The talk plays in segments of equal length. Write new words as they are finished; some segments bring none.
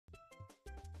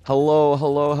Hello,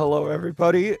 hello, hello,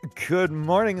 everybody. Good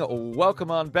morning.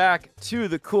 Welcome on back to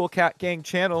the Cool Cat Gang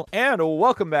channel, and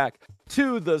welcome back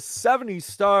to the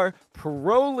 70-Star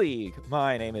Pro League.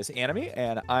 My name is Anime,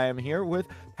 and I am here with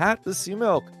Pat the Sea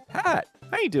Milk. Pat,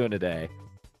 how you doing today?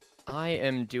 I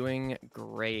am doing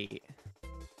great.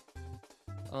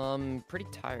 Pretty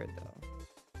tired though,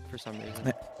 for some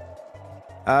reason.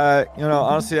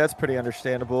 Honestly, that's pretty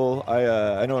understandable.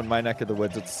 I know in my neck of the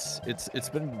woods, it's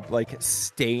been like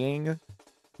staying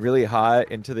really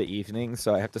hot into the evening,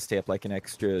 so I have to stay up like an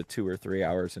extra 2 or 3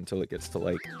 hours until it gets to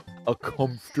like a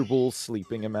comfortable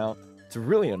sleeping amount. It's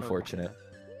really unfortunate.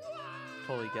 Okay.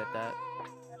 Totally get that.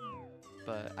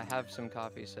 But I have some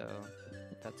coffee, so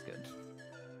that's good.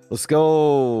 Let's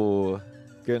go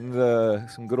get into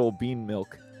some good old bean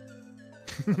milk.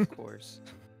 Of course.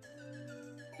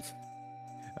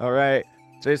 All right.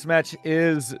 Today's match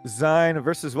is xein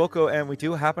versus Wilko, and we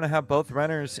do happen to have both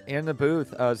runners in the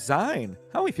booth. Xein,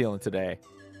 how are we feeling today?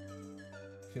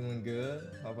 Feeling good.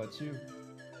 How about you?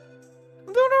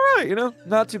 I'm doing all right,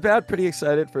 not too bad. Pretty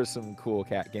excited for some cool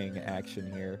Cat Gang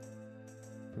action here.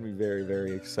 Gonna be very,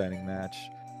 very exciting match.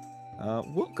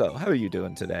 Wilko, how are you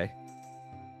doing today?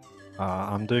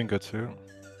 I'm doing good too.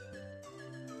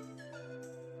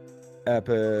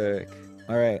 Epic.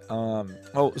 All right.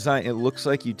 Oh, xein, it looks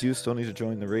like you do still need to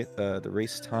join the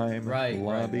race time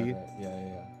lobby. Right.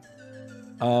 Yeah.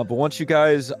 But once you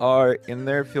guys are in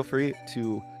there, feel free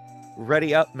to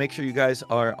ready up. Make sure you guys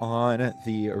are on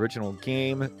the original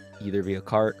game, either via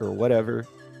cart or whatever.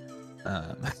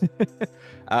 And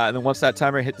then once that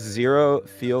timer hits 0,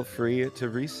 feel free to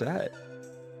reset.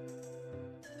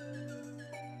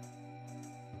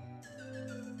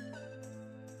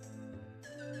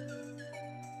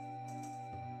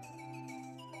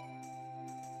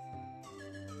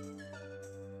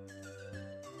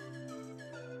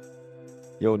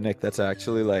 Yo, Nick, that's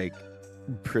actually like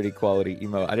pretty quality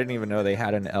emote. I didn't even know they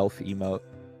had an elf emote.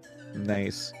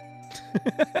 Nice.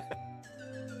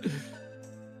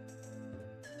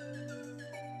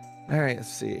 All right,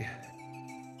 let's see.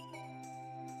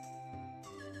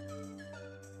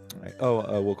 All right. Oh,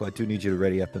 Wilko, I do need you to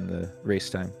ready up in the race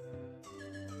time.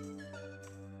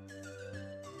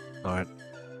 All right.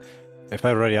 If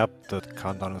I ready up, the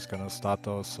countdown is gonna start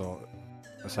though. So,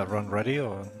 is everyone ready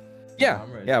or? Yeah,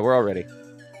 I'm ready. yeah, we're all ready.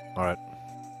 All right.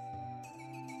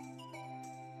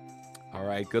 All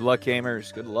right, good luck,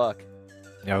 gamers. Good luck.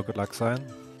 Yeah. Good luck, Cyan.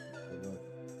 Good luck.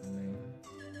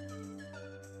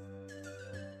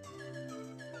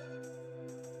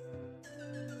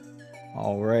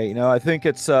 All right, I think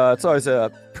it's always a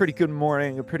pretty good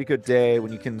morning, a pretty good day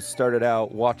when you can start it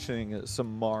out watching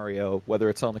some Mario, whether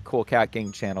it's on the Cool Cat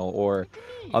Gang channel or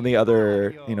on the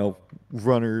other,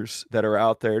 runners that are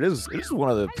out there. It is one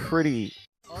of the pretty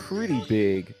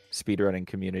big speedrunning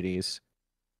communities.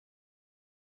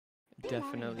 It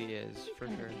definitely is, for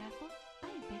sure. I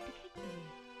have baked a cake for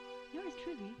you. Yours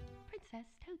truly, Princess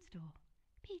Toadstool.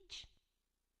 Peach.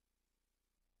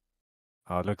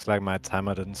 Oh, it looks like my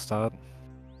timer didn't start.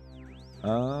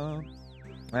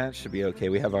 That should be okay.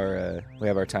 We have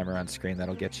our timer on screen.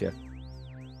 That'll get you.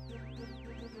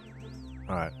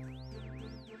 All right.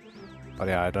 But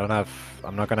yeah,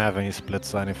 I'm not gonna have any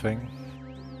splits or anything.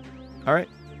 All right,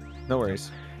 no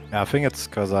worries. Yeah, I think it's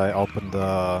because I opened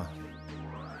the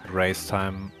race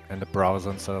time in the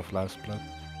browser instead of live split.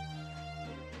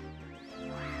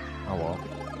 Oh well.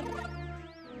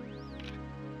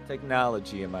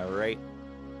 Technology, am I right?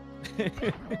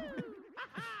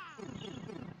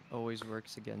 Always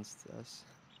works against us.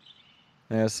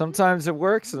 Yeah, sometimes it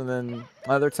works, and then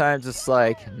other times it's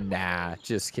like, nah,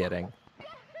 just kidding.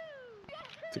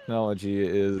 Technology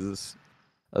is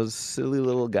a silly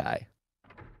little guy.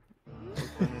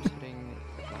 Winner's hitting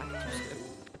back to skip.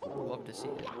 Love to see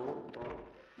it.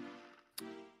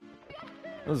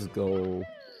 Let's go.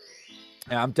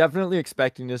 Yeah, I'm definitely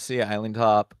expecting to see Island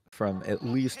Hop from at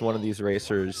least one of these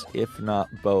racers, if not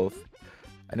both.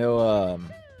 I know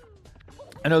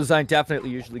xein definitely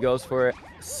usually goes for it.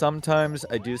 Sometimes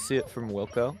I do see it from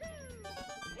Wilko.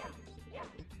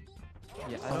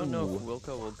 Yeah, I don't know if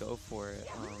Wilko will go for it.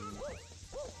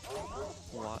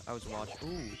 I was watching.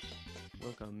 Ooh,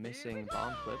 Wilko missing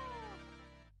bomb flip.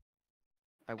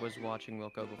 I was watching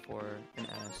Wilko before and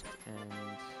asked, and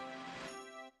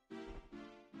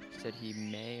said he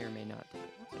may or may not do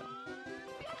it. So.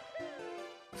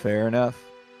 Fair enough.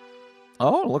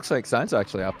 Oh, it looks like xein's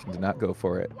actually opting to not go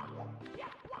for it.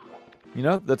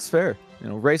 That's fair.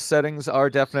 Race settings are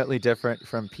definitely different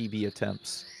from PB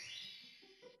attempts.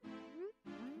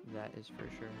 That is for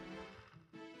sure.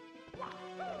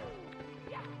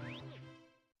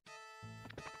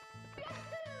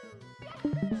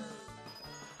 Ooh,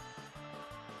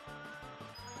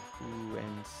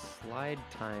 and slide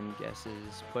time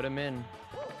guesses. Put them in.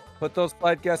 Put those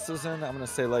slide guesses in. I'm gonna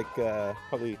say like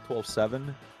probably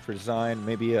 12-7 for Xein,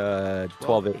 maybe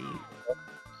 12-8.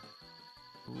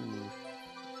 Ooh.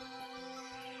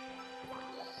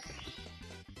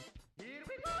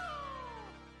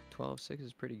 12-6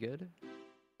 is pretty good.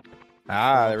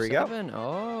 Ah, there we go. 12-7.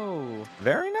 Oh.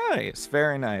 Very nice,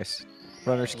 very nice.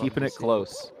 Runners Love keeping to it see.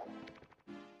 close.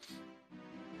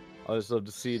 I always love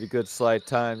to see the good slide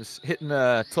times. Hitting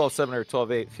 12-7 or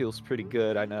 12-8 feels pretty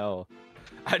good. I know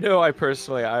I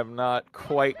personally, I'm not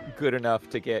quite good enough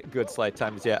to get good slide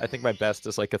times yet. I think my best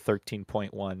is like a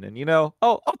 13.1, and you know,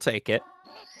 I'll take it.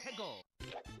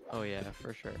 Oh yeah,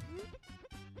 for sure.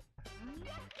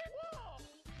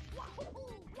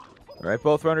 All right,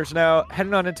 both runners now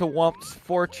heading on into Wump's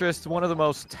Fortress, one of the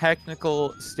most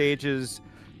technical stages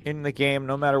in the game,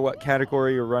 no matter what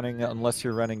category you're running, unless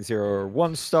you're running 0 or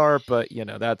 1 star. But you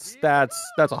know, that's a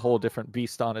whole different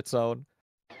beast on its own.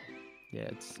 Yeah,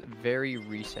 it's very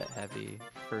reset heavy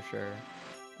for sure,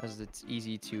 as it's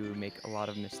easy to make a lot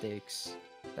of mistakes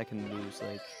that can lose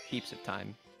like heaps of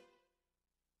time.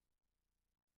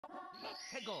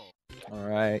 All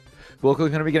right, Wilko's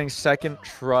gonna be getting second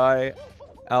try.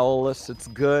 Owlus, it's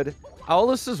good.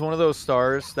 Owlus is one of those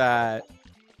stars that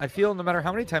I feel no matter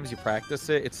how many times you practice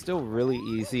it, it's still really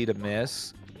easy to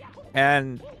miss.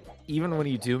 And even when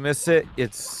you do miss it,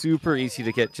 it's super easy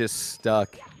to get just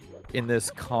stuck in this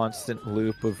constant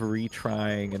loop of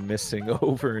retrying and missing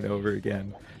over and over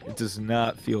again. It does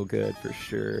not feel good for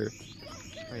sure.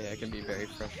 Oh yeah, it can be very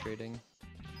frustrating.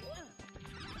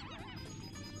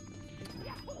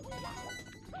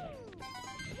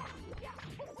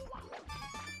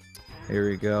 Here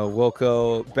we go.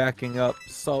 Wilko backing up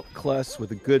Salt Kless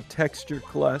with a good texture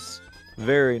Kless.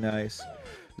 Very nice.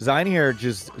 Xein here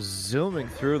just zooming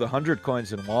through the 100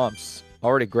 coins and Womps.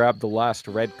 Already grabbed the last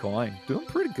red coin. Doing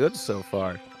pretty good so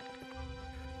far.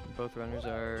 Both runners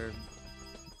are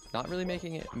not really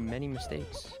making many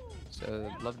mistakes,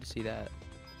 so love to see that.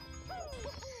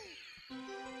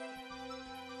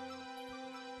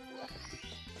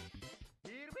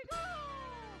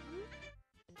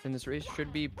 And this race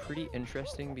should be pretty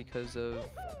interesting because of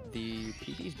the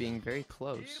PBs being very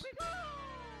close.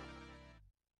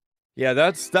 Yeah,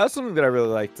 that's something that I really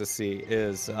like to see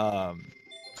is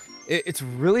it's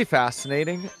really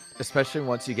fascinating, especially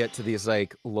once you get to these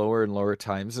like lower and lower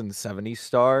times in 70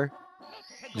 star.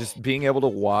 Just being able to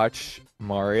watch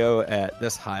Mario at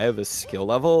this high of a skill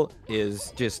level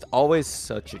is just always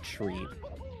such a treat.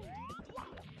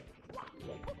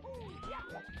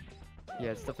 Yeah,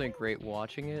 it's definitely great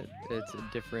watching it. It's a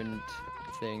different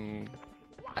thing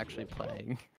actually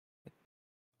playing.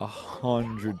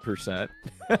 100%.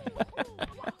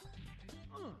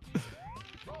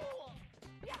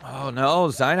 Oh no,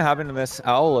 Xein having to miss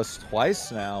Owlus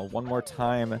twice now. One more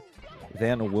time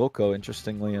than Wilko,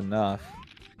 interestingly enough.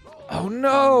 Oh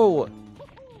no!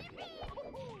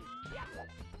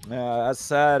 Yeah, that's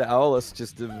sad. Owlus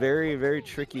just a very, very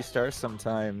tricky star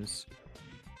sometimes.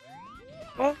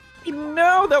 Oh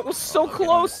no, that was so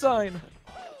close, Xein!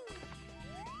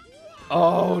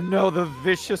 Oh no, the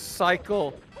vicious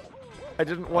cycle. I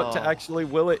didn't want to actually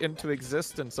will it into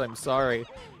existence. I'm sorry.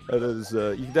 That is,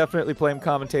 you can definitely blame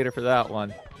commentator for that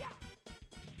one.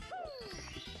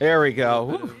 There we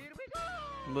go.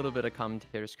 A little bit of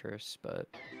commentator's curse, but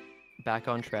back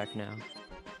on track now.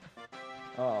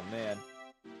 Oh man.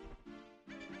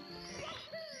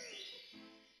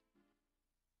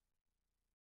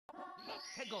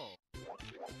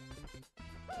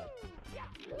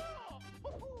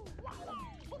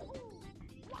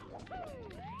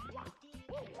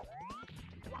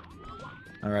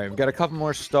 All right, we've got a couple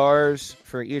more stars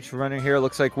for each runner here.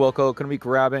 Looks like Wilko going to be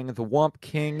grabbing the Wump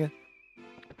King.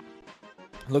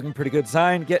 Looking pretty good.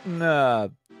 Xein getting,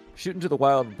 shooting to the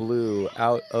wild blue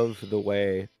out of the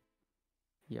way.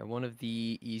 Yeah, one of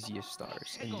the easiest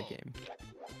stars in the game.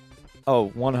 Oh,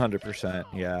 100%,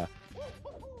 yeah.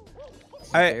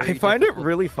 I find it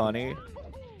really funny.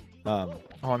 Oh,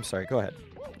 I'm sorry, go ahead.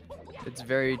 It's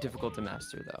very difficult to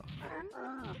master, though.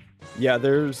 Yeah,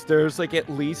 there's like at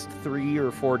least 3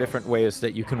 or 4 different ways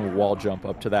that you can wall jump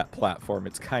up to that platform.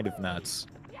 It's kind of nuts.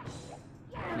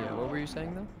 Yeah, what were you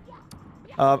saying,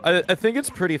 though? I think it's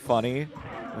pretty funny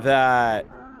that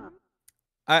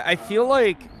I feel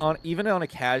like even on a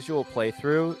casual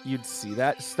playthrough, you'd see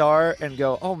that star and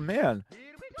go, oh man,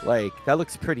 like that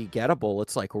looks pretty gettable.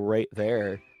 It's like right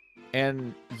there.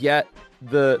 And yet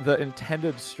the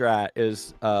intended strat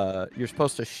is you're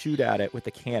supposed to shoot at it with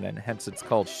a cannon, hence it's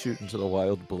called shoot into the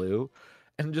wild blue.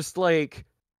 And just like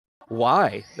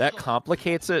Why? That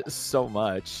complicates it so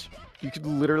much. You could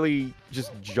literally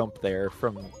just jump there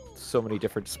from so many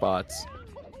different spots.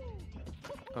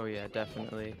 Oh yeah,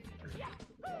 definitely.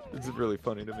 It's really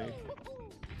funny to me.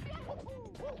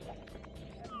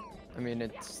 I mean,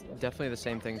 it's definitely the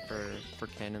same thing for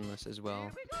cannonless as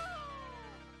well.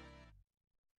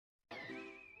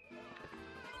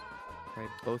 Right,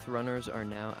 both runners are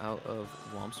now out of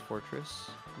Womp's Fortress.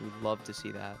 We'd love to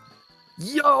see that.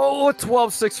 Yo,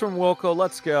 12-6 from Wilko.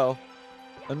 Let's go.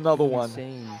 Another one.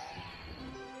 Insane.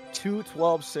 2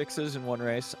 12-6s in one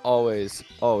race. Always,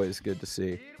 always good to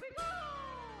see.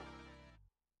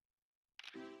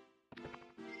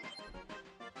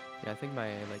 Yeah, I think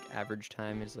my like average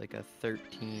time is like a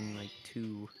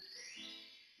 13:2.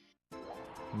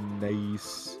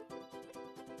 Nice.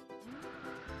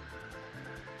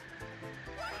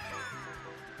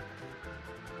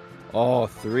 Oh,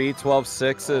 3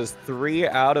 12-6s. 3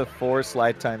 out of 4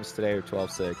 slide times today are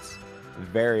 12-6.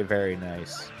 Very, very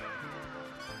nice.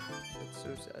 That's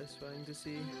so satisfying to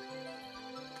see.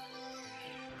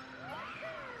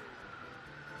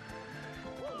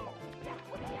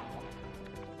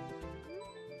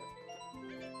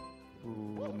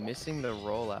 Ooh, missing the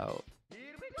rollout.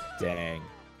 Dang.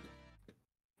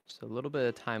 Just a little bit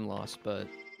of time loss, but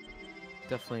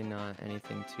definitely not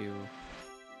anything to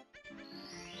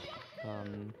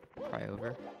cry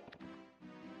over.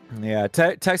 Yeah,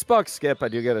 text box skip, I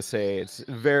do gotta say, it's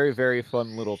a very, very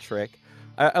fun little trick.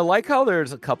 I like how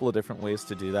there's a couple of different ways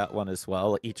to do that one as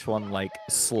well. Each one, like,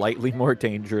 slightly more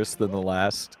dangerous than the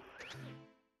last.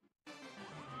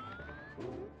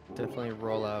 Definitely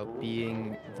rollout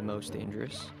being the most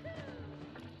dangerous.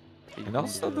 And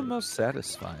also the most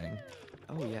satisfying.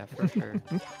 Oh yeah, for sure.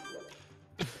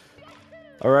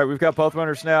 All right, we've got both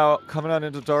runners now coming on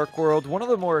into Dark World. One of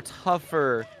the more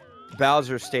tougher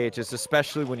Bowser stages,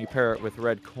 especially when you pair it with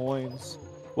red coins.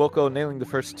 Wilko nailing the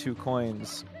first 2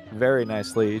 coins very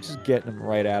nicely, just getting them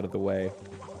right out of the way.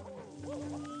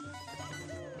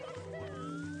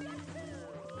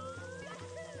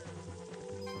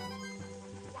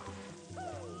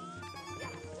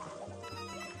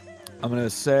 I'm going to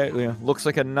say, you know, looks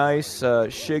like a nice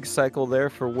shig cycle there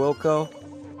for Wilko.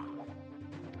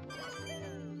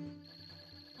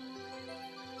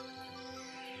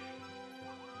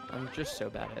 I'm just so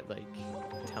bad at like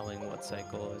telling what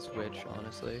cycle is which,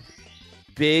 honestly.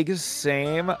 Big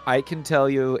same. I can tell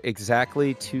you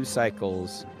exactly 2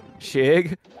 cycles.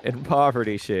 Shig and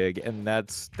Poverty Shig, and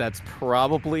that's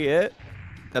probably it.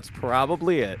 That's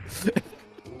probably it.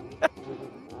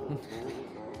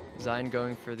 Xein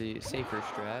going for the safer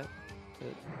strat.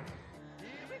 But,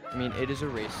 I mean, it is a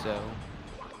race, so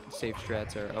safe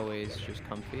strats are always just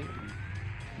comfy.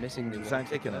 Missing the Xein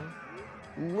taking a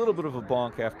little bit of a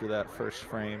bonk after that first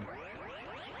frame.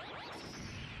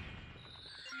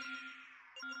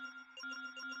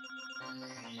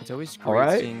 It's always All great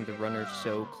right. seeing the runners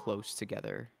so close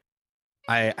together.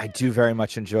 I do very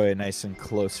much enjoy a nice and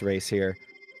close race here.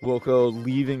 Wilko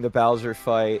leaving the Bowser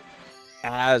fight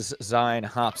as Xein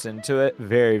hops into it.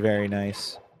 Very, very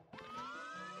nice.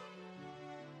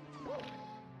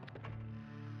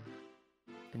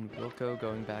 And Wilko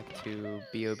going back to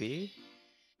BOB.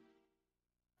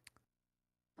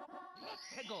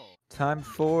 Time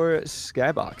for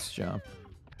Skybox jump.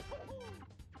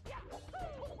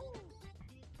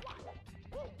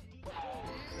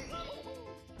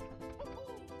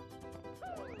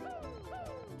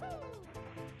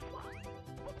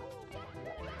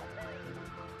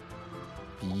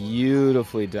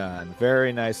 Beautifully done.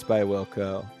 Very nice by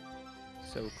Wilko.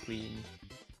 So clean.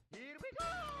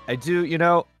 I do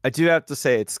have to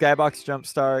say, Skybox Jump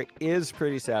Star is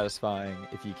pretty satisfying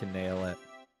if you can nail it.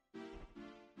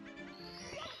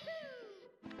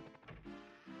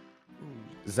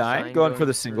 Xein going for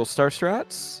the single star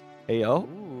strats. Ayo.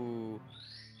 Ooh.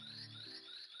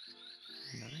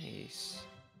 Nice.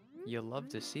 You love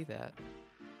to see that.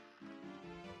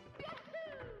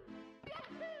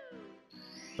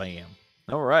 Bam.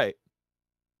 All right.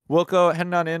 Wilko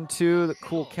heading on into the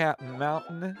Cool Cat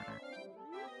Mountain.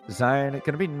 Xein going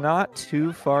to be not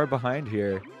too far behind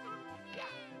here.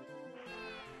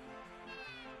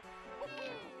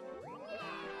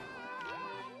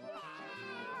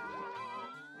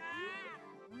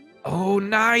 Oh,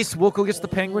 nice. Wilko gets the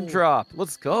penguin drop.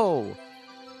 Let's go.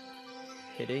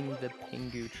 Hitting the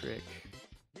Pingu trick.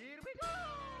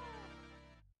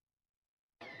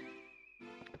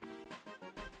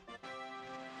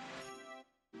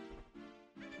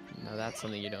 No, that's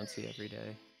something you don't see every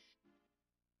day.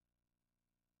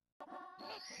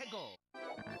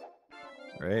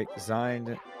 Right.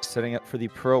 Xein setting up for the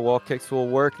pro wall kicks will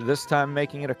work. This time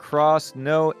making it across.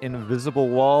 No invisible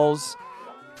walls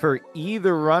for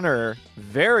either runner.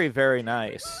 Very, very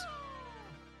nice.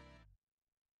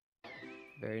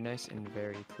 Very nice and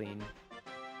very clean.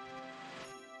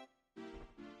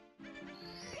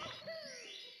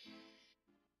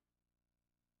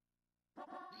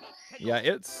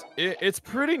 Yeah, it's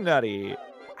pretty nutty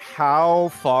how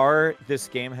far this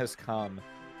game has come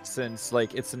since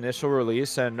like its initial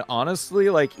release, and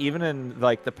honestly, like even in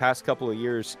like the past couple of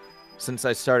years since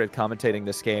I started commentating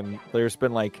this game, there's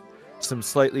been like some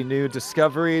slightly new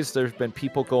discoveries. There's been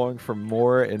people going for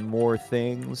more and more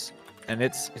things, and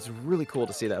it's really cool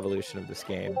to see the evolution of this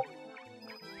game.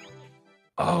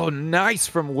 Oh, nice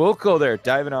from Wilko there,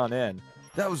 diving on in.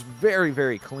 That was very,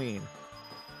 very clean.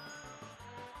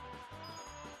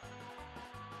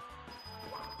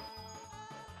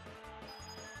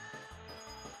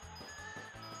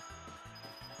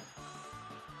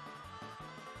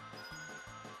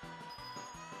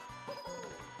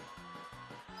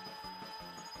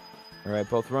 All right,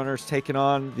 both runners taking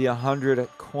on the 100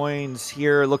 coins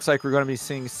here. Looks like we're going to be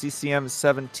seeing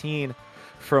CCM17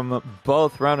 from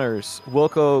both runners.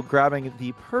 Wilko grabbing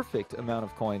the perfect amount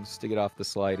of coins to get off the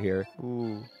slide here.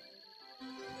 Ooh.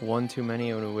 One too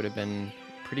many and it would have been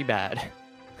pretty bad.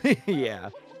 Yeah.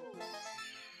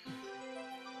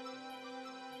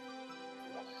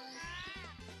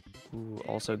 Ooh,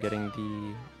 also getting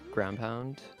the ground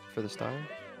pound for the star.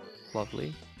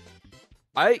 Lovely.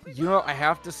 I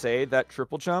have to say that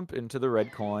triple jump into the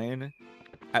red coin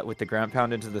with the ground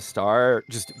pound into the star,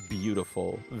 just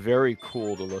beautiful. Very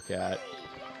cool to look at.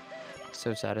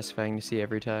 So satisfying to see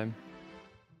every time.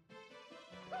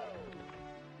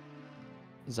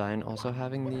 xein also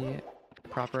having the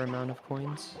proper amount of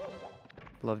coins.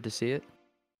 Love to see it.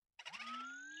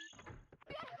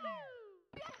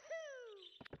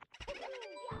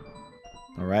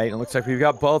 All right, it looks like we've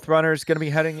got both runners going to be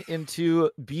heading into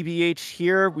BBH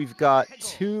here. We've got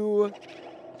 2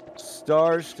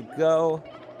 stars to go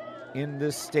in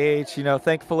this stage. You know,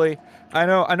 thankfully, I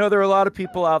know there are a lot of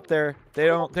people out there. They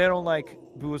don't like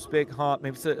Boo's Big Hump.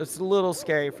 Maybe it's a little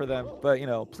scary for them, but you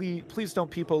know, please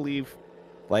don't people leave.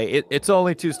 Like it's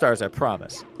only 2 stars, I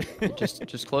promise.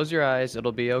 just close your eyes.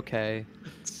 It'll be okay.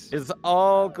 It's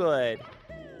all good.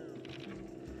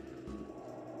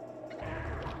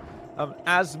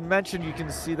 As mentioned, you can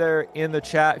see there in the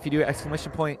chat, if you do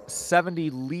 !70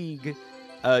 League,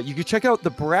 you can check out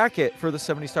the bracket for the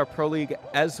 70-star Pro League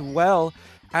as well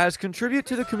as contribute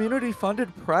to the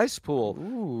community-funded prize pool.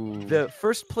 Ooh. The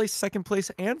first place, second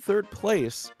place, and third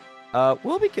place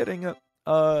will be getting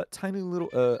a tiny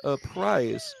little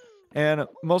prize. And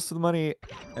most of the money,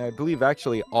 I believe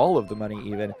actually all of the money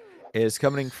even, is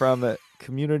coming from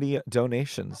community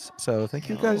donations. So thank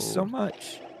you guys so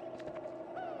much.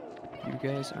 You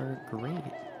guys are great.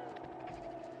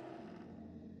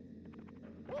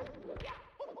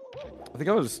 I think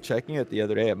I was checking it the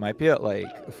other day. It might be at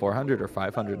like 400 or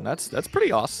 500, and that's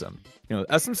pretty awesome. You know,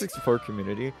 SM64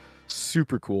 community,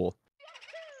 super cool.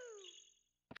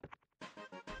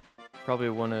 Probably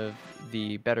one of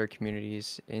the better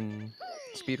communities in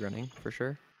speedrunning, for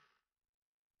sure.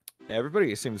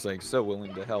 Everybody seems like so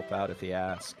willing to help out if you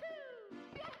ask.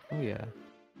 Oh yeah.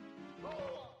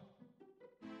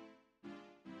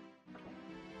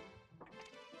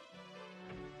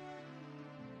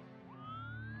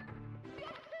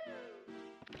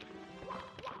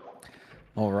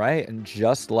 All right, and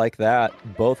just like that,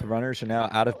 both runners are now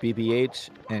out of BBH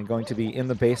and going to be in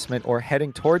the basement or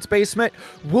heading towards basement.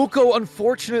 Wilko,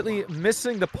 unfortunately,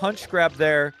 missing the punch grab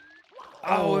there.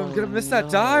 Oh, I'm going to miss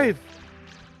that dive.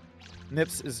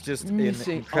 Nips is just an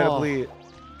incredibly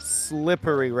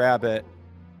slippery rabbit.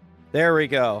 There we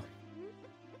go.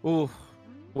 Ooh,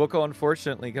 Wilko,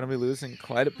 unfortunately, going to be losing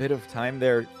quite a bit of time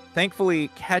there. Thankfully,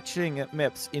 catching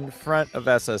Mips in front of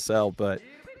SSL, but,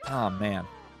 oh, man.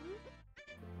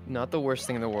 Not the worst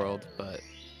thing in the world, but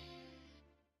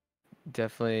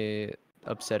definitely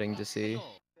upsetting to see.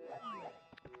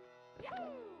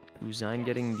 xein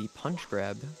getting the punch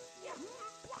grab.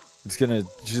 It's gonna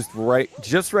just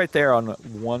right there on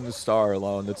 1 star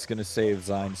alone. That's gonna save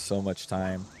xein so much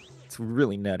time. It's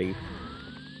really nutty.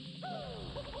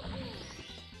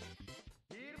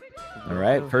 All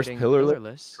right, first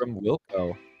pillarless from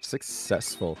Wilko,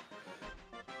 successful.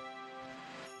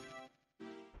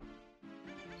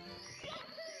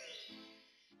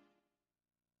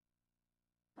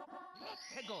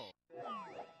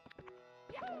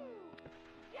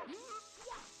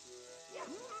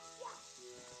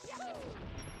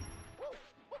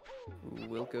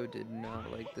 Wilko did not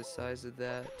like the size of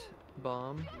that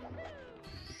bomb.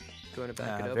 Going to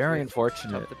back it up. Very with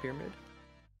unfortunate. Top the pyramid.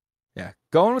 Yeah,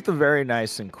 going with the very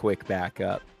nice and quick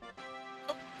backup.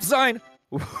 Oh, xein!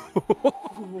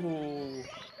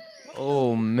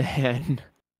 Oh man.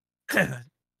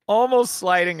 Almost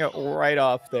sliding it right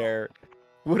off there.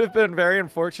 Would have been very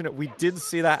unfortunate. We did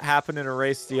see that happen in a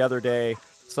race the other day.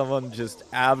 Someone just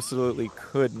absolutely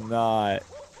could not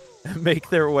make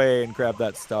their way and grab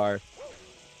that star.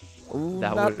 Ooh,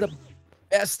 That not would the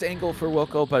best angle for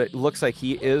Wilko, but it looks like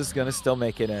he is going to still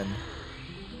make it in.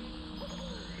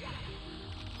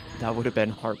 That would have been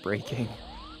heartbreaking.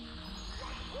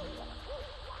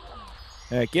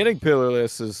 Yeah, getting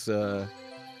pillarless is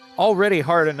already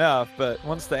hard enough, but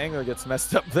once the angle gets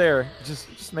messed up there, it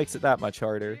just makes it that much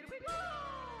harder.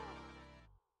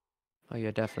 Oh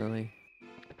yeah, definitely.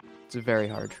 It's a very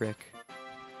hard trick.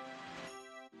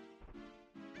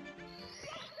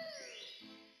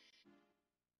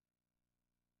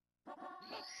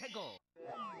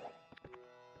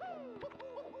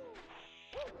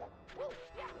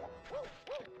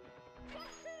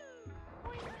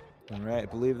 All right, I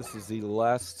believe this is the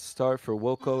last start for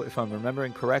Wilko, if I'm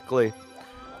remembering correctly.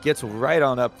 Gets right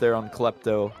on up there on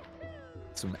Klepto.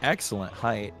 Some excellent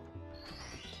height.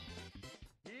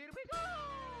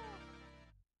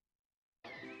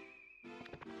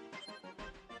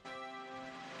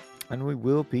 And we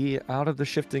will be out of the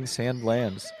shifting sand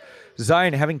lands.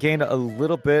 xein, having gained a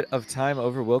little bit of time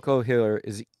over Wilko here,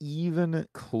 is even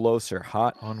closer,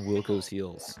 hot on Wilko's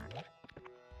heels.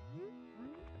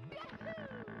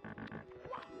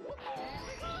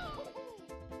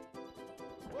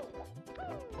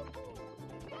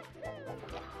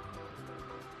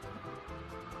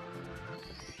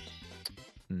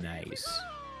 Nice.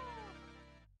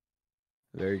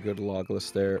 Very good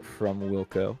logless there from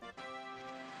Wilko.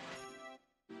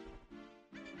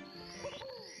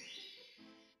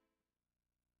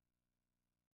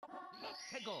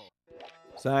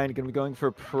 xein gonna be going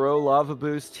for pro lava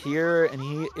boost here, and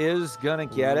he is gonna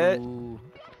get it. Ooh,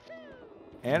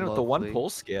 And with the one lovely. pull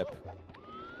skip.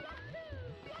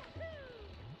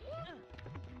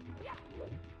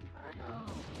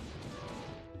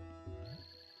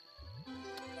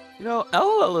 You know,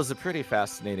 LOL is a pretty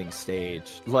fascinating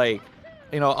stage. Like,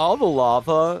 you know, all the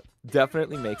lava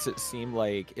definitely makes it seem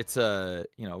like it's a,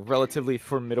 you know, relatively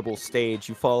formidable stage.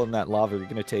 You fall in that lava, you're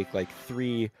gonna take like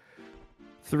three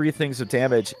things of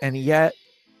damage, and yet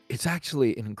it's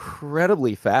actually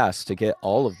incredibly fast to get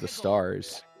all of the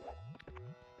stars.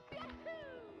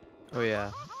 Oh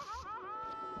yeah.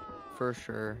 For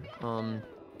sure.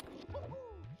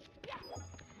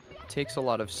 Takes a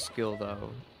lot of skill though.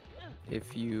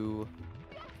 If you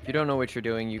don't know what you're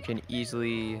doing, you can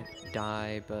easily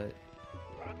die, but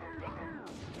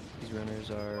these runners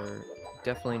are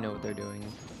definitely know what they're doing.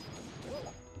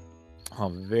 Oh,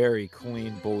 very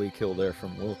clean bully kill there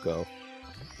from Wilko.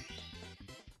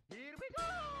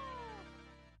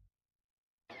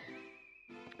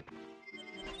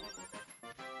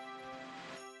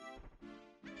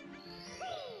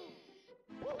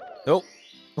 Nope.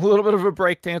 A little bit of a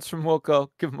break dance from Wilko.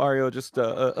 Give Mario just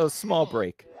a small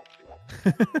break.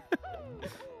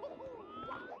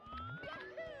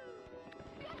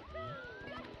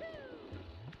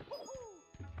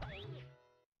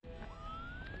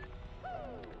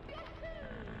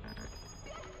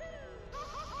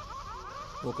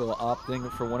 Wilko opting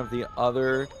for one of the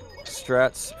other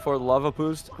strats for Lava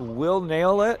Boost. Will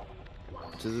nail it,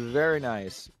 which is very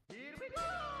nice.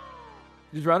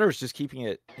 These runners just keeping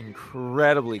it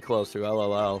incredibly close to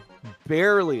LLL.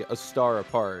 Barely a star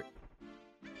apart.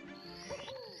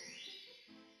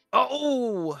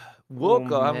 Oh!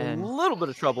 Wilko having man. a little bit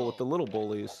of trouble with the little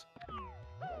bullies.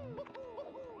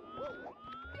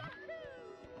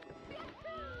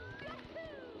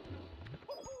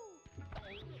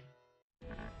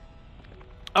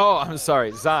 Oh, I'm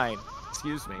sorry. xein.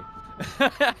 Excuse me.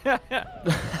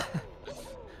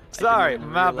 Sorry, even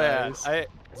my realize. bad.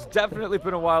 It's definitely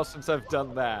been a while since I've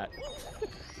done that.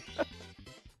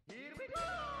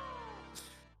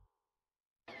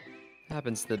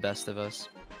 Happens to the best of us.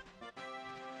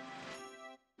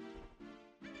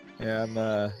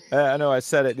 Yeah, I know I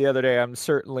said it the other day. I'm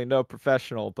certainly no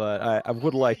professional, but I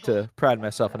would like to pride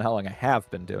myself on how long I have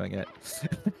been doing it.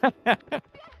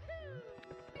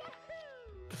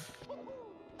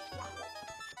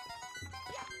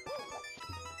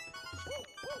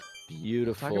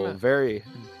 Beautiful. about- Very.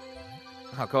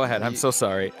 Oh, go ahead. I'm You- so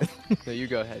sorry. No, you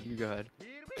go ahead. You go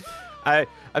ahead.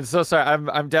 I'm so sorry.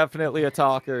 I'm definitely a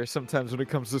talker sometimes when it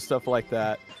comes to stuff like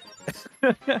that.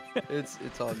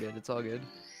 It's all good. It's all good.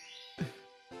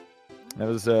 It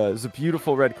was a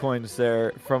beautiful red coins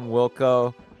there from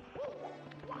Wilko.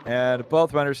 And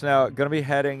both runners now going to be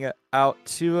heading out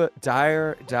to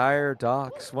Dire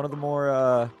Docks. One of the more,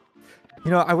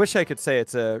 I wish I could say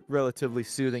it's a relatively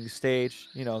soothing stage.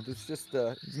 There's just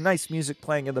nice music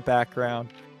playing in the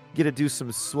background. Get to do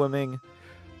some swimming.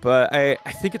 But I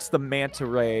think it's the manta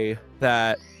ray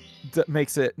that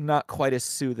makes it not quite as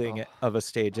soothing of a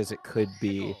stage as it could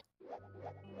be.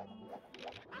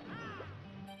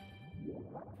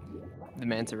 The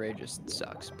manta ray just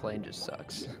sucks. Plain just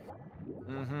sucks.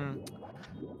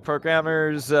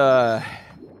 Programmers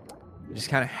just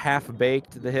kind of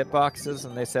half-baked the hitboxes,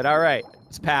 and they said, all right,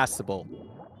 it's passable.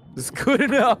 This is good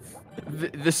enough.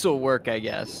 This will work, I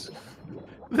guess.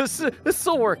 This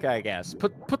will work, I guess.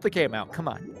 Put the game out. Come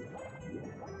on.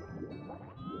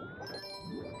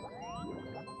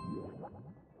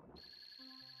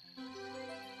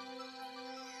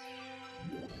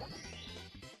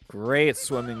 Great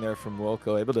swimming there from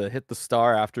Wilko, able to hit the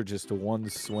star after just one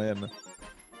swim.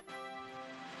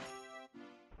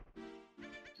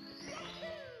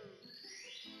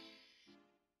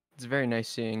 It's very nice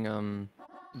seeing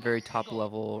very top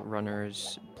level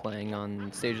runners playing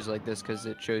on stages like this because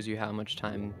it shows you how much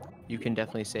time you can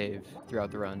definitely save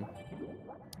throughout the run.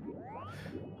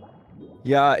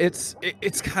 Yeah, it's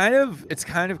kind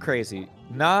of crazy.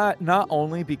 Not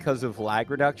only because of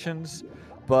lag reductions,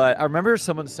 but I remember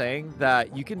someone saying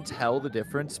that you can tell the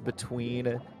difference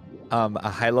between a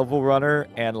high-level runner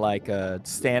and like a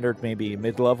standard maybe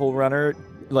mid-level runner,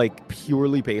 like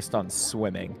purely based on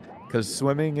swimming, because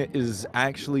swimming is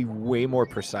actually way more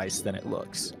precise than it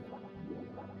looks.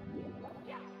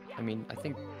 I mean, I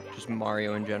think just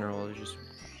Mario in general is just,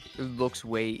 it looks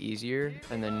way easier,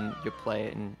 and then you play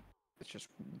it and it's just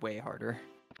way harder.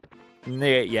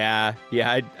 Yeah,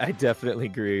 I definitely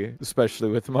agree, especially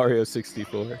with Mario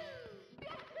 64.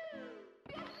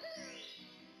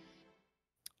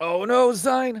 Oh no,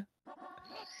 xein!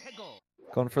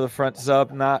 Going for the front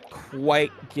sub, not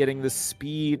quite getting the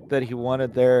speed that he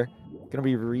wanted there. Gonna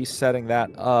be resetting that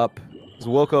up. As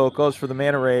Wilko goes for the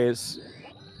mana raise.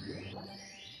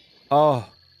 Oh,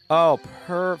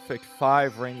 perfect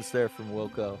 5 rings there from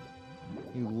Wilko.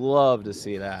 You love to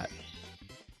see that.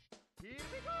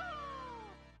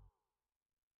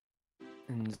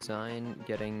 And xein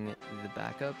getting the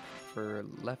backup for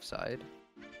left side.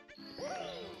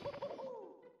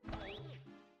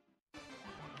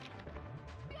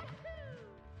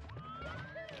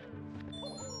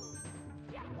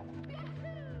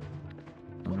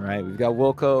 All right, we've got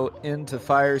Wilko into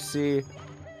Fire Sea.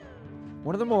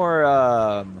 One of the more,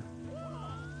 I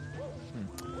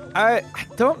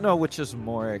don't know which is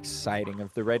more exciting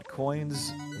of the red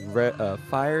coins,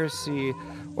 Fire Sea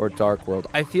or Dark World.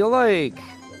 I feel like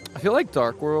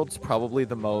Dark World's probably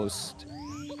the most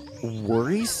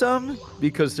worrisome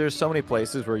because there's so many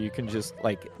places where you can just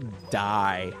like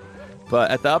die.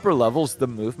 But at the upper levels, the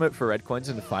movement for red coins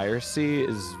into Fire Sea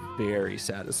is very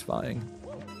satisfying.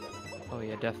 Oh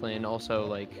yeah, definitely, and also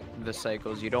like the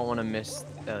cycles. You don't want to miss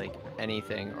like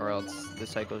anything, or else the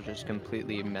cycle's just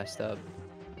completely messed up.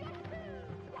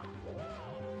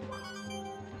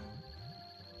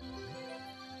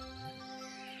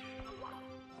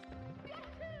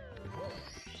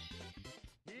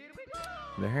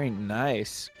 Very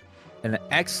nice. An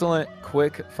excellent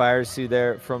quick Fire Sea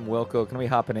there from Wilko. Gonna be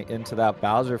hopping into that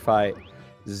Bowser fight.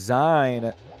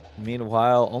 xein,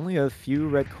 meanwhile, only a few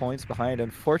red coins behind.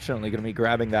 Unfortunately, gonna be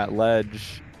grabbing that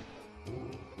ledge.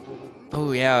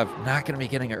 Oh yeah, not gonna be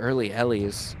getting early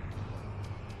Ellies.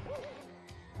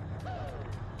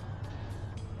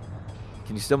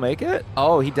 Can you still make it?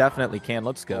 Oh, he definitely can.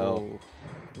 Let's go.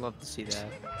 Oh, love to see that.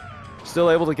 Still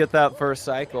able to get that first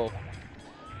cycle.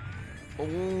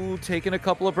 Oh, taking a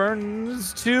couple of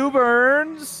burns. 2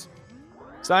 burns.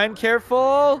 xein,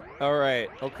 careful. All right.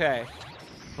 Okay.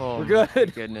 Oh, we're good. My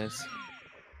goodness.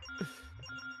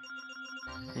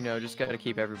 You know, just gotta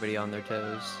keep everybody on their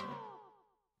toes.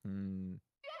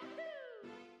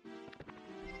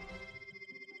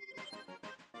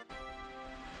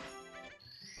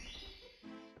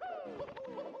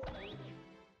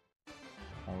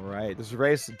 All right. This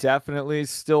race definitely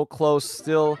still close.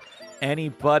 Still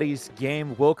anybody's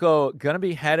game. Wilko gonna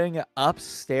be heading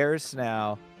upstairs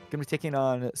now. Gonna be taking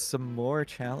on some more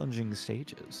challenging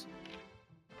stages.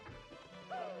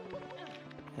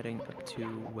 Heading up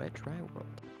to Wet Dry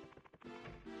World.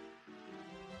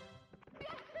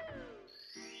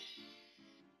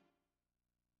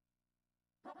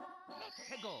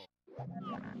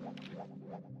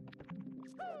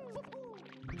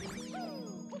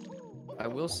 I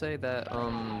will say that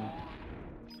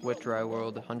Wet Dry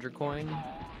World 100 coin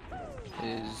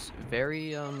is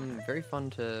very very fun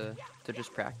to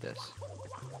just practice.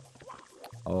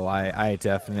 Oh, I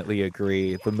definitely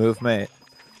agree. The movement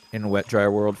in Wet Dry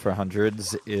World for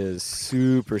hundreds is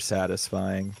super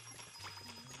satisfying.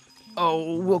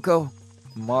 Oh, Wilko.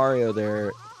 Mario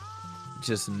there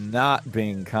just not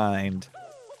being kind.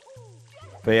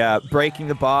 But yeah, breaking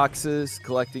the boxes,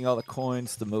 collecting all the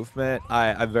coins, the movement,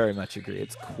 I very much agree.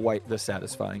 It's quite the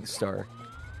satisfying star.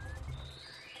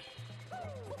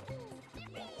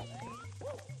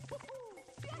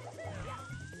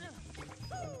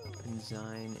 And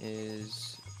xein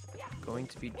is going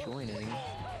to be joining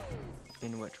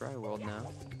in Wet Dry World now.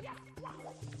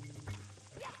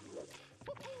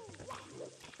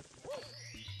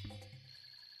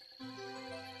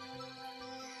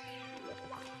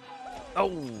 Oh,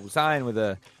 xein with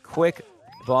a quick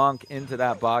bonk into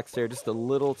that box there. Just a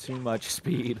little too much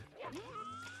speed.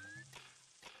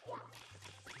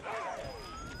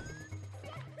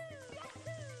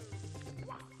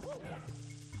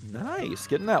 Nice.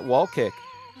 Getting that wall kick.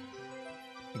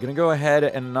 You're going to go ahead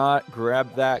and not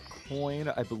grab that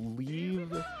coin. I believe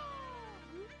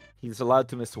he's allowed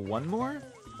to miss one more?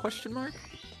 Question mark?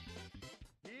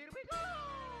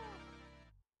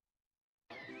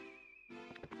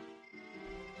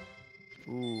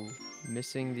 Ooh,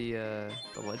 missing the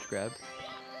ledge grab.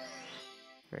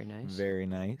 Very nice. Very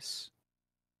nice.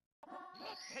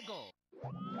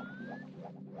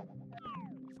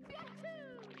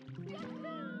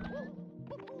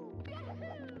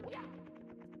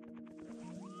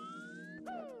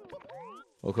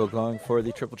 Wilko going for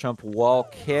the triple jump wall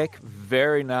kick.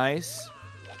 Very nice.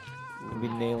 Gonna be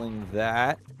nailing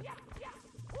that.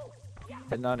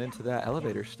 Heading on into that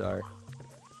elevator star.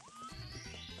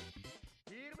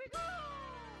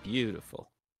 Beautiful.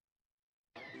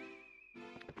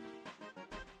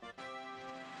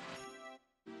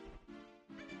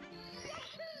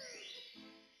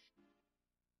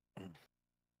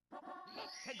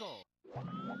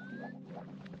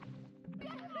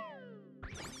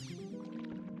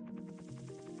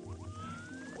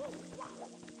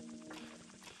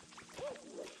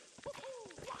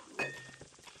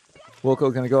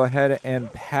 Wilko going to go ahead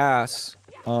and pass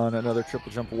on another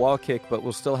triple jump wall kick, but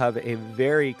we'll still have a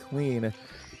very clean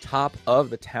top of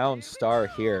the town star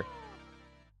here.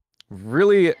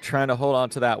 Really trying to hold on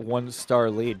to that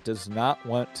 1-star lead. Does not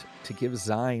want to give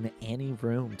xein any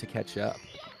room to catch up.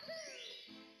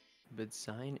 But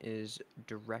xein is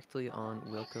directly on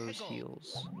Wilko's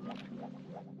heels.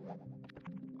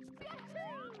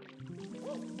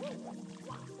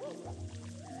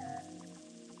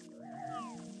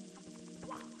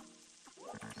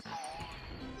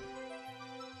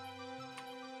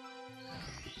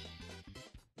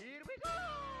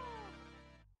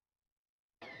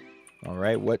 All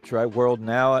right, Wet Dry World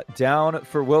now down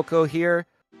for Wilko here.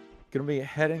 Going to be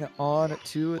heading on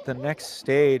to the next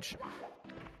stage.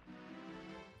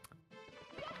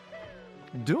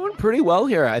 Doing pretty well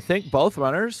here. I think both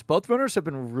runners have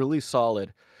been really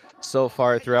solid so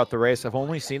far throughout the race. I've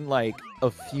only seen like a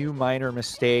few minor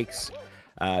mistakes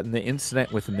in the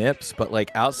incident with Mips, but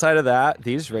like outside of that,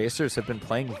 these racers have been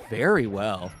playing very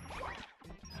well.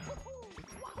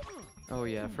 Oh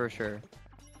yeah, for sure.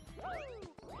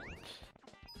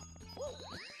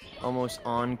 Almost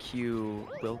on cue,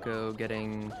 Wilko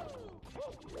getting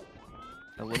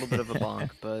a little bit of a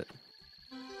bonk, but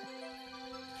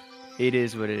it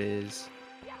is what it is.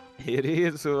 It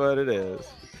is what it is.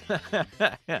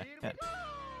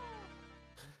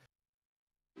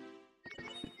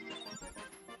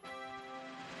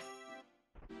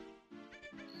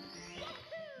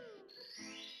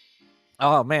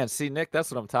 Oh man, see Nick, that's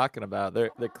what I'm talking about.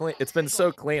 They're clean. It's been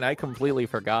so clean. I completely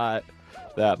forgot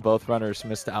that both runners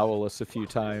missed Owlus a few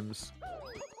times.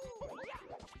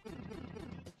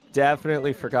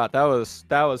 Definitely forgot. That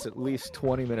was at least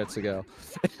 20 minutes ago.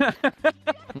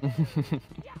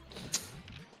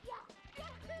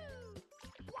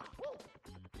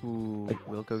 Ooh,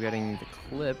 Wilko getting the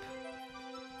clip.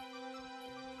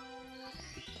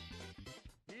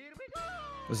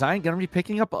 xein gonna be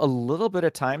picking up a little bit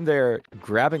of time there,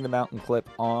 grabbing the mountain clip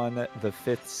on the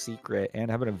 5th secret and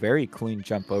having a very clean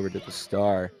jump over to the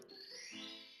star.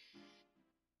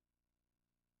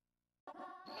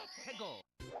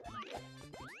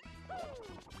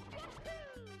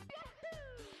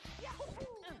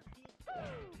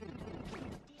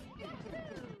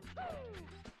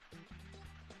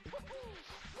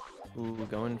 Ooh,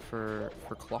 going for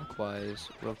clockwise,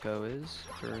 Wilko is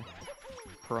for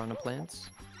piranha plants.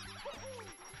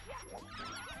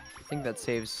 I think that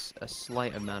saves a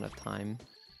slight amount of time.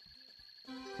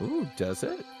 Ooh, does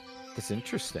it? That's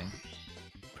interesting.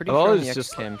 Pretty I've sure on always the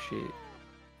just- XCam sheet.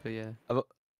 But yeah.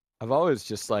 I've always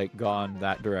just like gone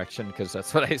that direction because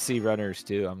that's what I see runners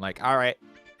do. I'm like, all right,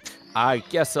 I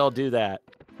guess I'll do that.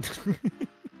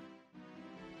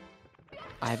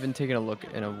 I haven't taken a look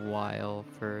in a while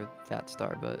for that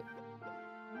star, but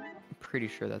I'm pretty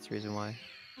sure that's the reason why.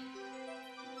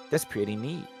 That's pretty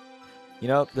neat. You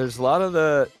know, there's a lot of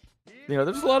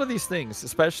there's a lot of these things,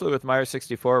 especially with Mario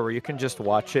 64, where you can just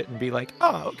watch it and be like,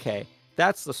 oh, okay,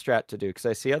 that's the strat to do, because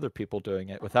I see other people doing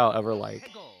it without ever like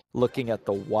looking at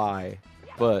the why.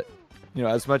 But you know,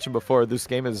 as mentioned before, this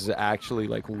game is actually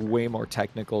like way more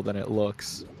technical than it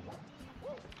looks.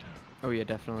 Oh yeah,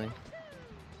 definitely.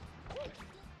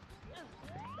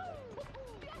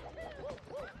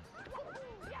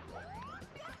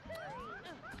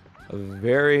 A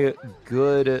very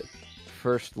good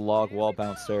first log wall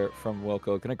bounce there from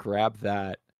Wilko. Gonna grab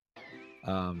that.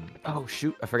 Oh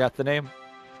shoot, I forgot the name.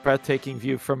 Breathtaking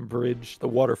view from bridge, the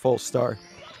waterfall star.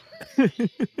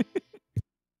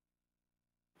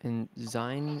 And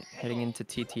xein heading into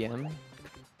TTM.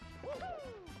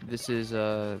 This is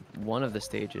one of the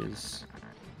stages.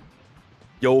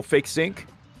 Yo, fake sync.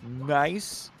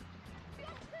 Nice.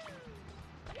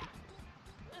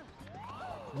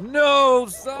 No,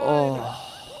 son. Oh,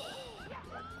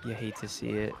 you hate to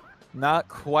see it. Not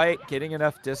quite getting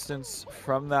enough distance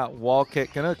from that wall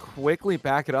kick. Gonna quickly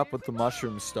back it up with the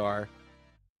mushroom star.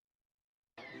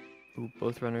 Ooh,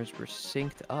 both runners were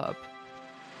synced up.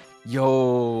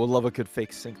 Yo, love a good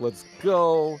fake sync. Let's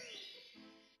go.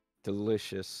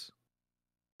 Delicious.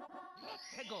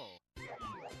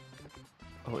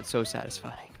 Oh, it's so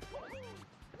satisfying.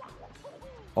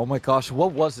 Oh my gosh,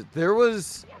 what was it? There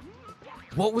was...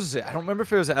 What was it? I don't remember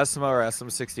if it was SM or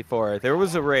SM64. There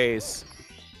was a race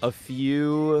a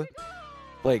few,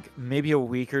 like maybe a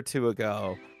week or two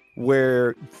ago,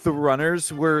 where the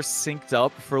runners were synced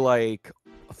up for like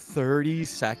 30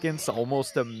 seconds,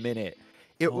 almost a minute.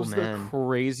 It was the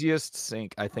craziest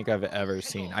sync I think I've ever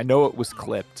seen. I know it was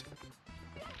clipped.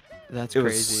 That's it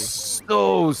crazy. Was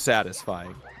so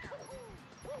satisfying.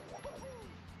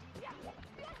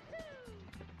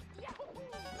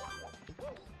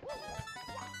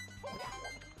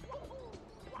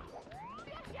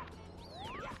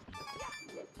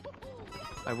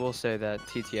 I will say that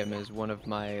TTM is one of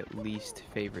my least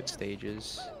favorite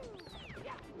stages.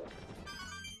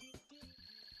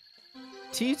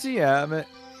 TTM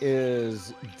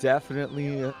is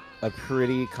definitely a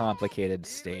pretty complicated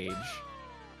stage.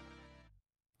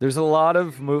 There's a lot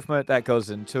of movement that goes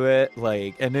into it,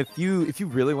 like, and if you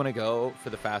really want to go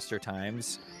for the faster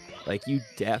times, like, you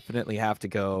definitely have to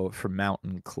go for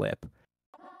mountain clip.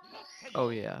 Oh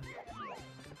yeah.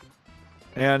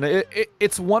 And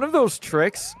it's one of those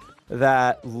tricks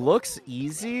that looks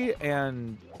easy,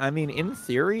 and I mean, in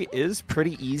theory, is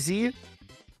pretty easy,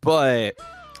 but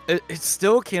it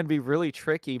still can be really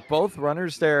tricky. Both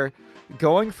runners there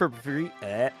going for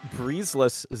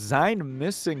breezeless, xein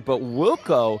missing, but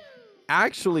Wilko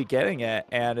actually getting it,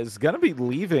 and is going to be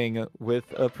leaving with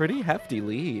a pretty hefty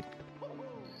lead.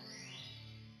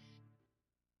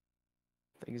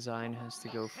 I think xein has to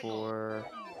go for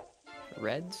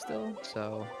red still,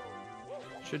 so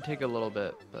should take a little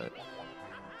bit, but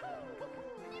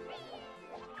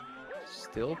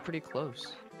still pretty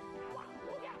close.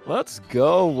 Let's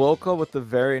go, Wilko with the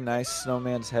very nice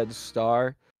Snowman's Head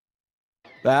star.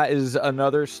 That is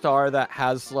another star that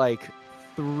has like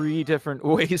 3 different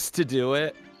ways to do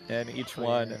it, and each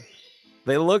one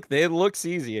they looks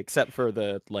easy except for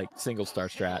the like single star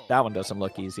strat. That one doesn't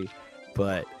look easy,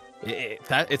 but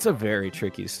it's a very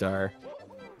tricky star.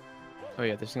 Oh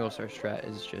yeah, the single star strat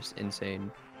is just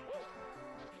insane.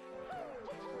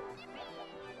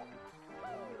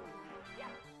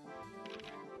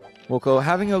 Wilko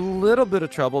having a little bit of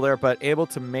trouble there, but able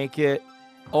to make it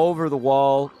over the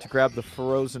wall to grab the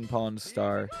Frozen Pond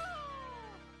star.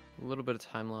 A little bit of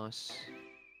time loss.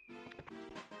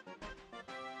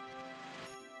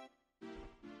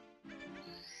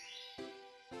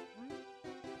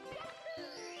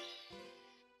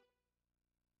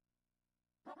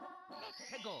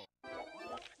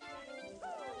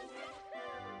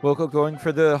 Wilko going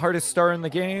for the hardest star in the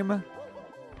game.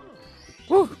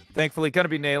 Woo! Thankfully, gonna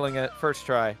be nailing it first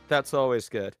try. That's always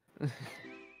good.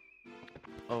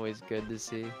 Always good to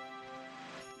see.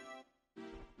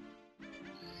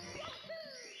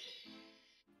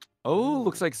 Oh,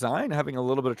 looks like xein having a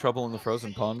little bit of trouble in the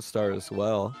Frozen Pond star as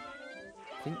well.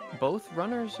 I think both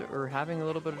runners are having a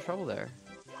little bit of trouble there.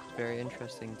 It's very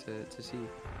interesting to see.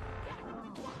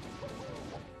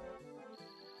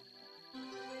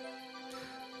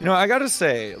 You know, I gotta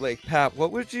say, like, Pat,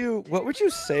 what would you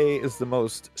say is the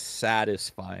most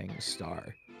satisfying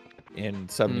star? in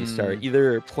 70 Star,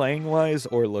 either playing wise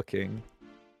or looking.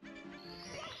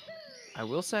 I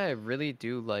will say I really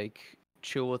do like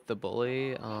Chill with the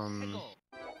Bully,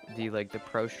 the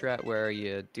pro strat where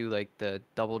you do like the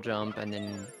double jump and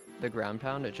then the ground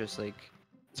pound. It just like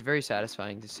it's very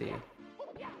satisfying to see.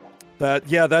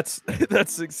 That's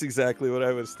that's exactly what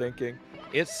I was thinking.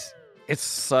 It's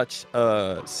such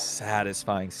a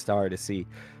satisfying star to see.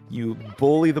 You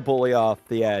bully the bully off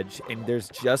the edge, and there's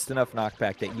just enough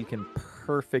knockback that you can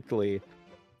perfectly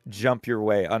jump your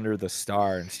way under the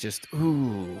star. And it's just,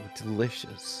 ooh,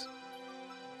 delicious.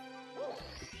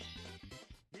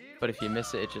 But if you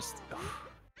miss it, it just,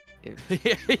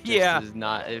 it Yeah. is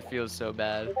not. It feels so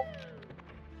bad.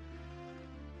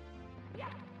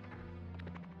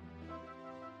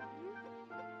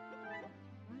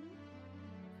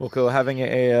 Wilko having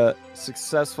a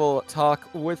successful talk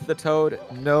with the Toad.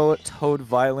 No Toad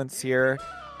violence here.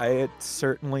 I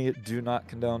certainly do not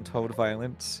condone Toad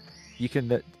violence. You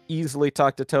can easily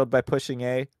talk to Toad by pushing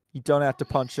A. You don't have to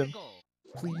punch him.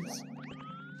 Please.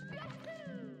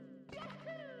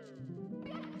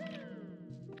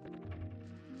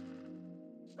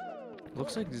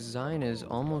 Looks like xein is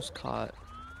almost caught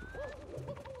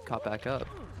back up.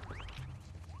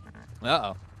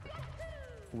 Uh-oh.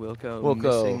 Wilko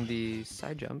missing the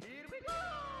side jump.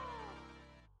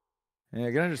 And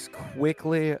you're gonna just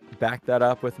quickly back that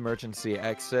up with emergency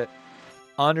exit.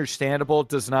 Understandable,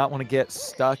 does not want to get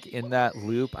stuck in that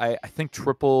loop. I think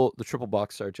the triple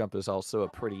box star jump is also a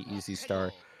pretty easy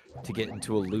star to get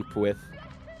into a loop with.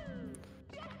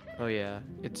 Oh yeah,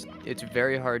 it's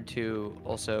very hard to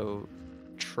also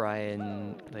try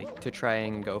and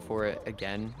go for it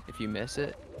again if you miss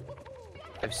it.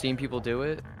 I've seen people do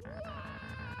it,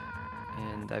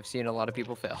 and I've seen a lot of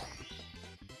people fail.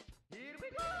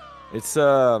 It's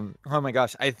oh my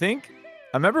gosh, I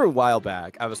remember a while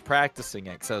back I was practicing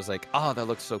it because I was like, oh, that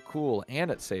looks so cool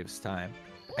and it saves time.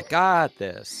 I got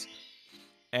this,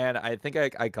 and I think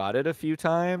I got it a few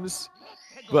times,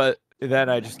 but then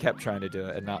I just kept trying to do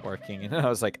it and not working, and I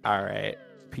was like, all right,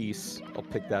 peace. I'll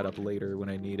pick that up later when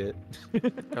I need it.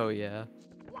 Oh yeah.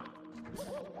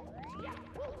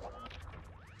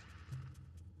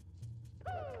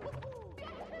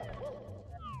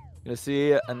 Gonna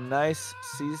see a nice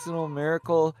seasonal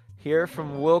miracle here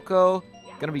from Wilko.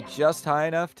 Gonna be just high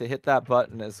enough to hit that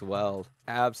button as well.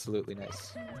 Absolutely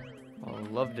nice. I'll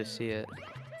love to see it.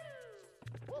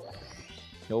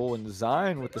 No, and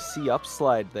xein with the C up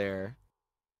slide there.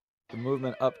 The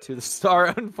movement up to the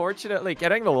star. Unfortunately,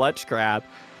 getting the ledge grab.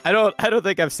 I don't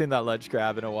think I've seen that ledge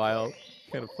grab in a while.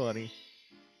 Kind of funny.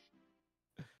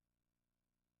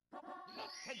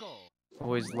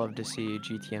 Always love to see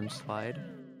GTM slide.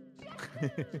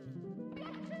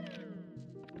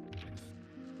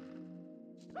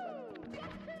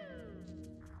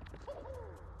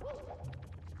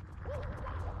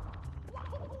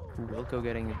 Wilko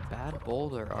getting bad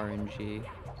boulder RNG.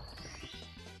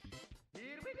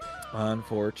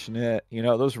 Unfortunate. You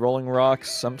know, those rolling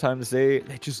rocks, sometimes they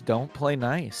just don't play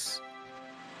nice.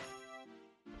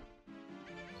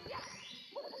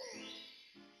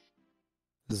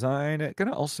 xein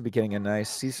gonna also be getting a nice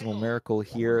seasonal miracle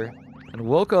here. And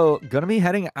Wilko gonna be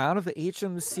heading out of the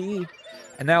HMC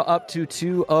and now up to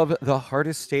two of the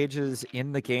hardest stages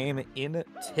in the game in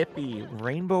Tippy,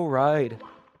 Rainbow Ride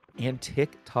and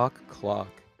Tick-Tock Clock.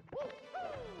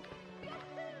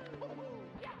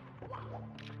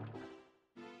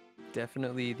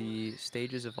 Definitely the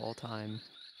stages of all time.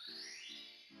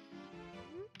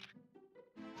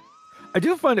 I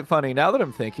do find it funny, now that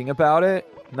I'm thinking about it,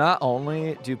 not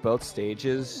only do both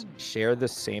stages share the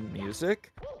same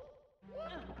music,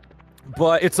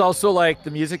 but it's also like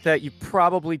the music that you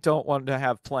probably don't want to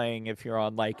have playing if you're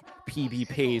on like PB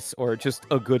pace or just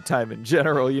a good time in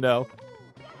general, you know?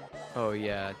 Oh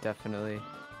yeah, definitely.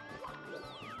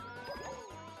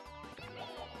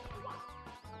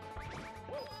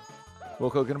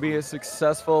 Wilko gonna be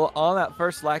successful on that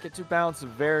first lacket to bounce.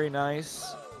 Very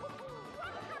nice.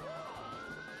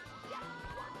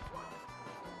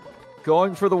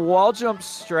 Going for the wall jump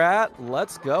strat.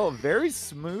 Let's go. Very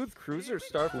smooth cruiser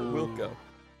start for Wilko.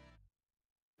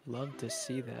 Love to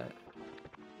see that.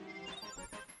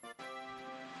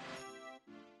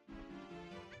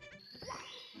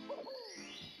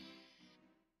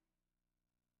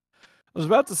 I was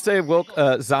about to say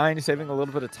xein saving a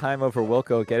little bit of time over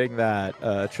Wilko getting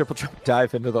that triple jump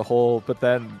dive into the hole, but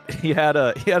then he had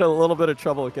a little bit of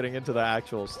trouble getting into the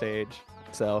actual stage.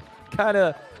 So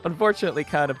unfortunately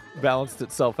kind of balanced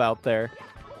itself out there.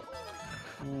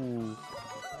 Ooh.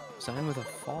 xein with a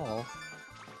fall.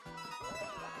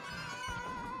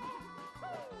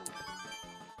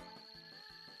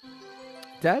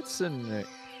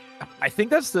 I think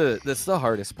that's the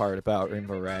hardest part about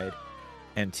Rainbow Ride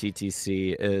and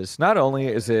TTC is not only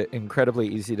is it incredibly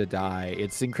easy to die,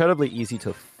 it's incredibly easy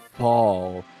to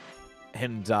fall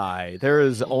and die. There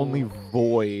is only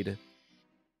void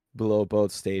below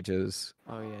both stages.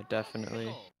 Oh yeah, definitely.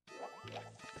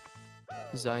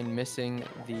 Xein missing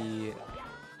the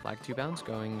flag 2 bounce,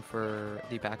 going for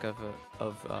the back of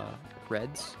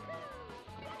reds.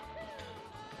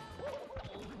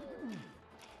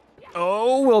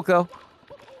 Oh, Wilko.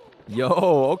 Yo,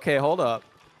 okay, hold up.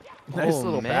 Nice Oh,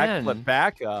 little man. backflip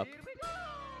back up.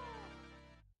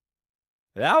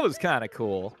 That was kind of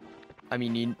cool. I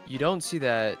mean, you don't see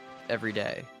that every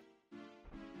day.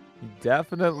 You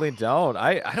definitely don't.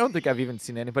 I don't think I've even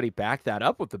seen anybody back that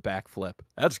up with the backflip.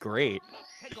 That's great.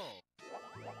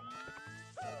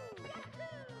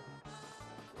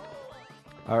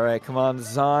 All right, come on,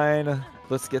 Xein.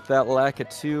 Let's get that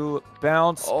Lakitu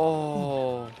bounce.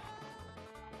 Oh,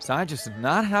 Xein just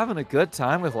not having a good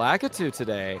time with Lakitu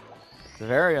today.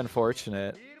 Very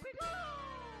unfortunate.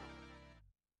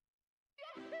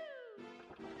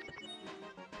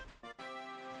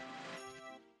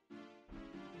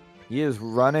 He is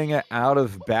running out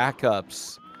of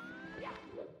backups.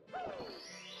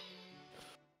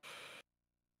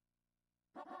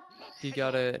 he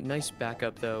got a nice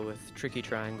backup though with tricky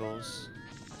triangles.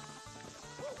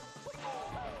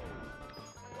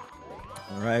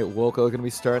 All right, Wilko going to be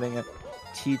starting at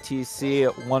TTC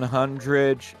at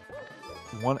 100.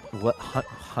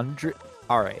 100?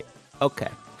 All right, okay.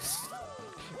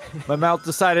 My mouth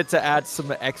decided to add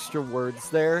some extra words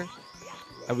there.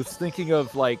 I was thinking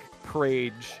of, like,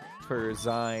 Prage for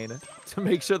Xein to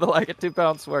make sure the Lakitu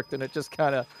bounce worked, and it just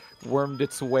kind of wormed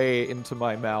its way into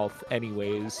my mouth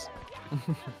anyways.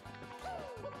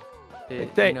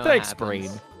 Thanks,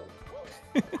 brain.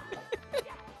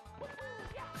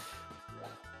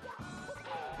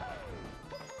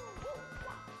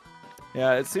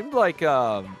 Yeah, it seemed like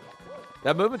that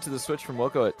movement to the switch from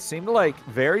Wilko, it seemed like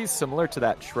very similar to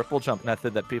that triple jump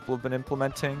method that people have been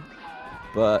implementing,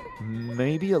 but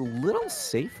maybe a little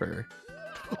safer.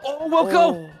 Oh,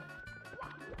 Wilko!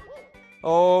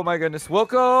 Oh my goodness,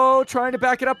 Wilko trying to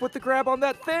back it up with the grab on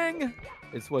that thing.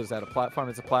 What is that, a platform?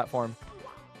 It's a platform.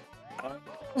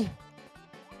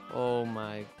 Oh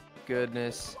my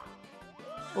goodness.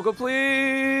 Wilko,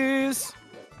 please!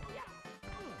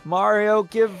 Mario,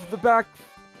 give the back.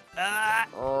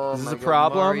 Oh, This is my a God,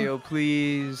 problem. Mario,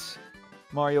 please.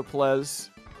 Mario Plez.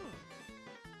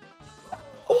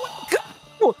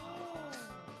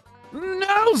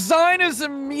 No, Xein is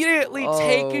immediately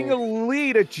taking a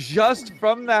lead just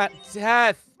from that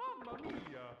death.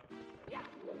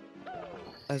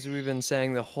 As we've been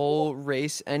saying, the whole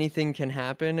race, anything can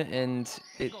happen, and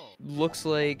it looks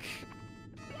like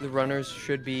the runners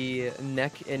should be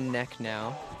neck and neck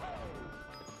now.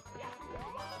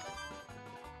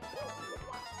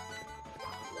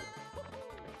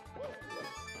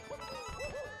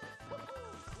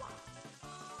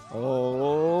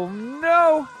 Oh,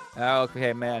 no.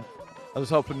 Okay, man. I was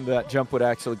hoping that jump would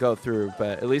actually go through,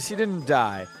 but at least he didn't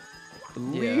die. At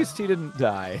least he didn't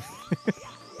die.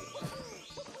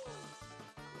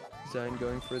 Xein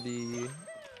going for the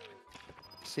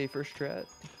safer strat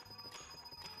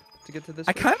to get to this.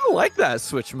 I kind of like that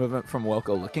switch movement from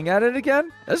Wilko. Looking at it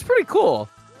again, that's pretty cool.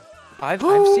 I've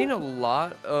seen a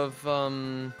lot of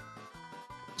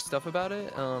stuff about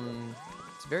it.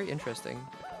 It's very interesting.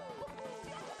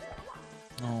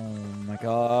 Oh my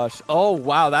gosh. Oh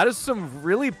wow, that is some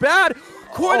really bad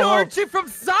corner archie from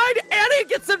Xein, and he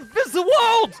gets invisible.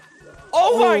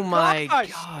 Oh my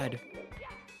god.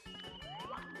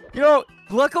 You know,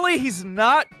 luckily he's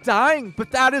not dying,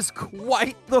 but that is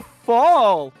quite the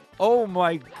fall. Oh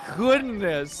my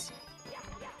goodness.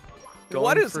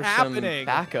 What is happening?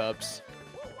 Some backups.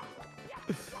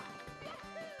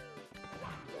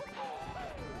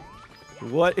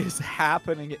 What is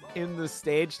happening in the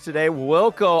stage today?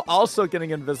 Wilko also getting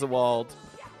invisible.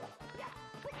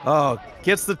 Oh,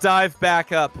 gets the dive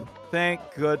back up. Thank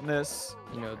goodness.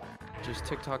 You know, just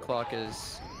TikTok clock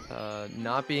is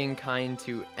not being kind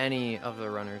to any of the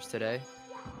runners today.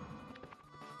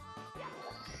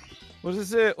 What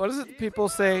is it people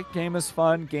say? Game is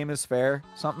fun, game is fair.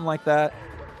 Something like that.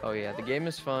 Oh yeah, the game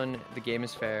is fun, the game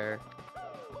is fair.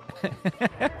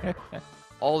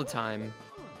 All the time.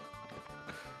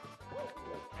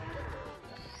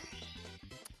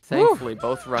 Thankfully,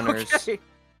 both runners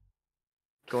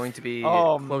going to be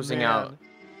closing out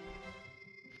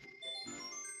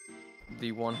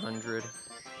the 100.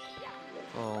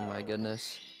 Oh my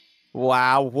goodness.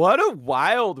 Wow, what a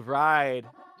wild ride.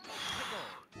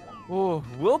 Oh,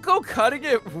 Wilko cutting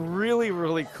it really,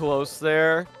 really close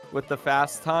there with the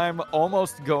fast time,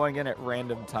 almost going in at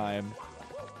random time.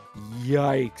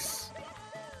 Yikes.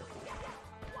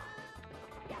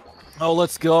 Oh,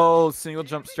 let's go. Single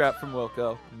jump strap from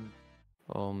Wilko.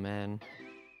 Oh man.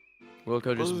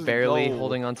 Wilko just Let's barely go.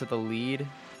 holding onto the lead.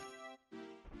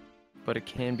 But it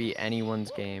can be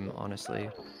anyone's game, honestly.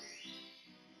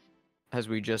 As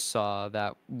we just saw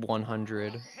that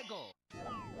 100.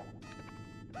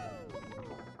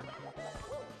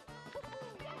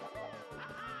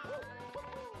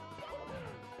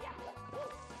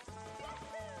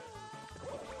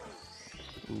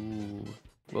 Ooh.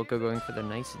 Wilko going for the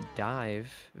nice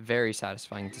dive. Very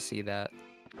satisfying to see that.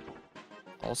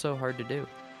 Also hard to do.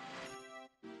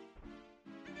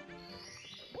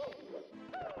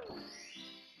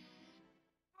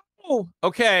 Oh,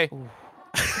 okay. Ooh.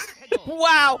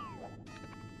 Wow.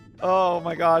 Oh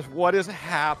my gosh, what is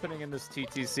happening in this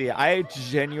TTC? I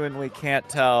genuinely can't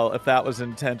tell if that was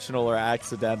intentional or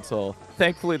accidental.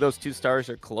 Thankfully, those 2 stars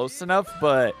are close enough,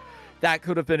 but that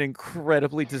could have been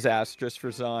incredibly disastrous for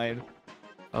Xein.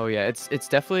 Oh yeah, it's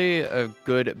definitely a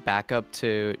good backup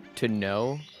to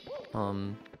know,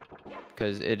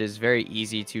 because it is very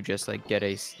easy to just like get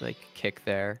a kick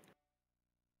there.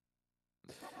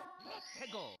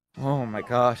 Oh my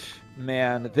gosh,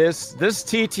 man, this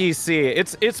TTC,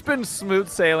 it's been smooth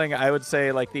sailing, I would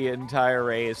say, like the entire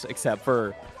race except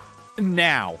for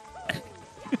now.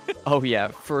 Oh yeah,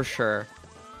 for sure.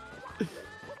 Oh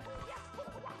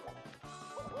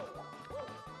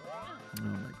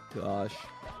my gosh.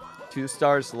 2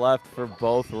 stars left for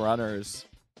both runners.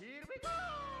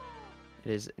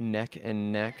 It is neck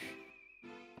and neck.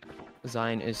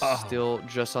 Xein is still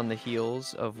just on the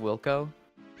heels of Wilko.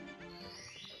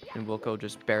 And Wilko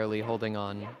just barely holding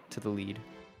on to the lead.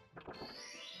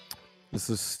 This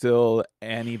is still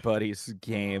anybody's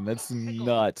game. That's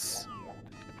nuts.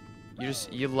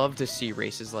 You love to see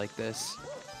races like this.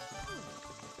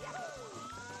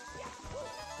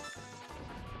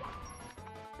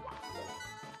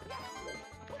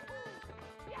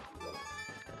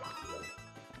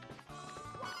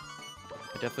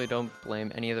 I definitely don't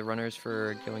blame any of the runners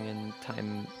for going in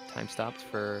time stopped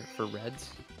for reds.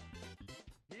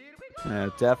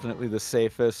 Definitely the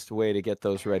safest way to get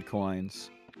those red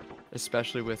coins.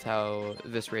 Especially with how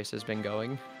this race has been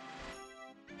going.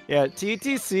 Yeah,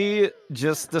 TTC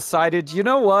just decided, you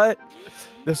know what?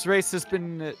 This race has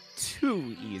been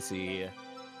too easy.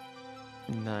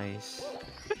 Nice.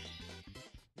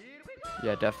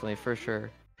 Yeah, definitely, for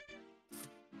sure.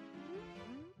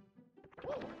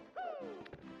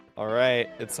 All right,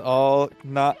 it's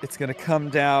gonna come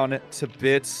down to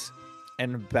bits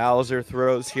and Bowser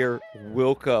throws here.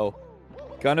 Wilko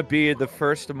gonna be the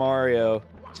first Mario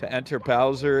to enter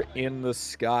Bowser in the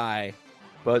sky.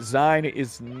 But Xein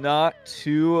is not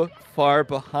too far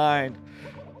behind.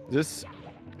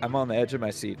 I'm on the edge of my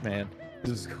seat, man.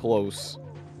 This is close.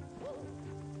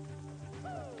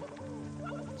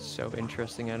 So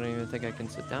interesting, I don't even think I can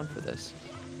sit down for this.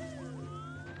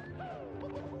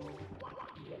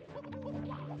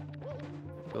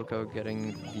 Wilko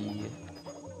getting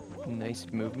the nice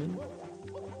movement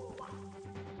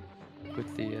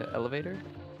with the elevator.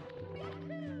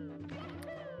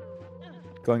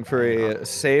 Going for a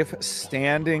safe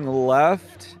standing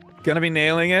left. Gonna be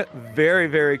nailing it. Very,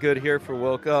 very good here for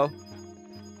Wilko.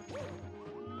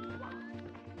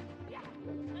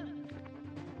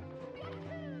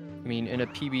 I mean, in a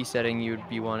PB setting, you'd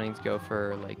be wanting to go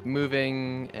for like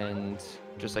moving and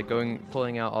just like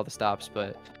pulling out all the stops,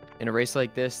 but in a race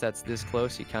like this that's this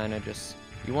close, you kind of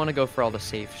you want to go for all the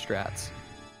safe strats.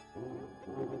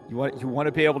 You want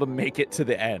to be able to make it to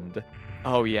the end.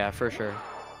 Oh yeah, for sure.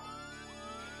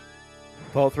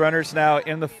 Both runners now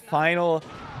in the final.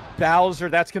 Bowser,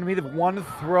 that's going to be the one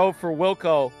throw for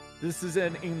Wilko. This is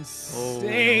an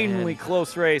insanely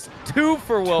close race. 2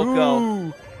 for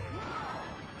Wilko.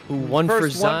 Ooh, one for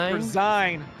First Xein. one for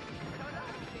Xein.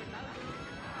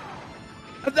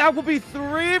 That will be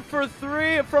 3 for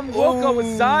 3 from Wilko with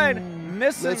Xein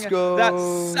missing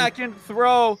that second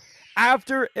throw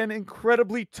after an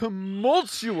incredibly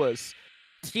tumultuous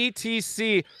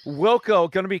TTC.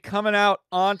 Wilko going to be coming out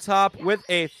on top with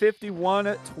a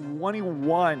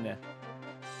 51-21.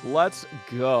 Let's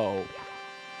go.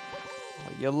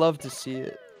 You love to see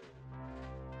it.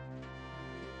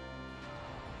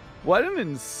 What an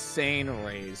insane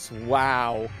race.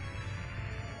 Wow.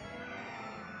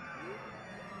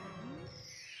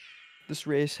 This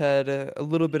race had a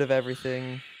little bit of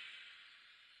everything.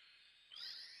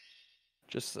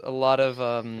 Just a lot of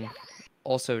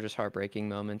also just heartbreaking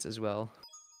moments as well.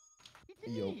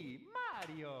 Yo.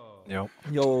 Mario. Yo.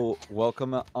 Yo,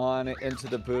 welcome on into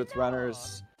the booth,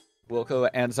 runners. Wilko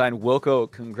and Xein. Wilko,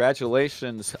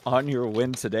 congratulations on your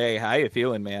win today. How you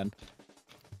feeling, man?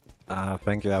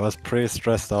 Thank you. I was pretty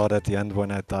stressed out at the end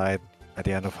when I died at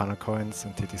the end of 100 coins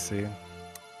in TTC.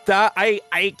 That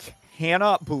I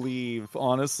cannot believe,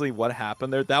 honestly, what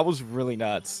happened there. That was really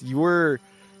nuts. You were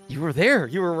there.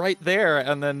 You were right there,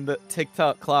 and then the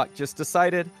TikTok clock just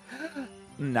decided,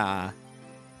 nah.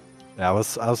 Yeah, I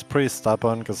was pretty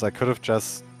stubborn because I could have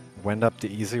just went up the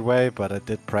easy way, but I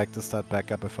did practice that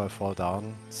back up if I fall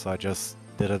down. So I just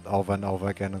did it over and over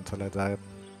again until I died.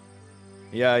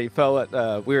 Yeah, you felt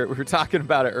it. We were talking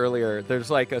about it earlier. There's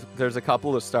a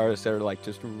couple of stars that are like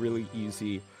just really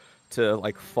easy to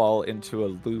like fall into a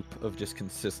loop of just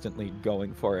consistently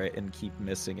going for it and keep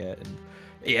missing it. And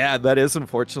yeah, that is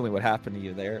unfortunately what happened to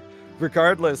you there.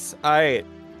 Regardless,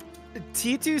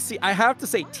 TTC, I have to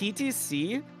say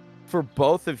TTC for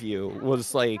both of you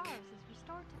was like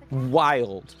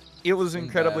wild. It was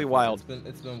incredibly wild.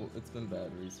 It's been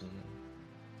bad recently.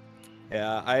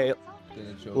 Yeah, Been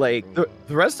a joke like for a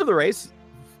the rest of the race,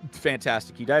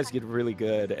 fantastic. You guys get really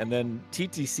good, and then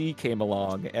TTC came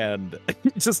along and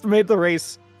just made the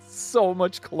race so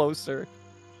much closer.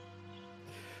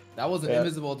 That was an Yeah.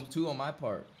 invisible too on my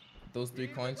part. Those 3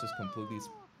 coins just completely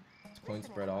coin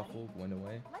spread awful, went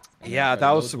away. And Yeah, I tried that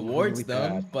to was go towards really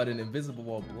them, bad. but an invisible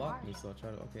wall blocked me. So I try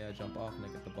to I jump off and I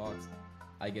get the box.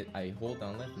 I hold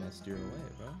down left and I steer away,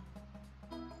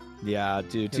 bro. Yeah,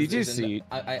 dude, 'Cause TTC,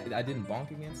 I didn't bonk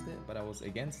against it, but I was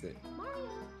against it.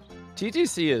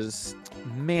 TTC is,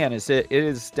 man, it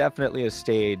is definitely a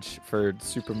stage for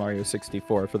Super Mario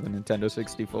 64 for the Nintendo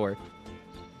 64. It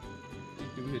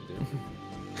do hit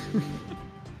there.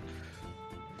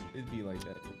 It'd be like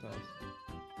that sometimes.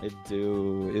 It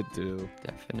do.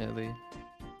 Definitely.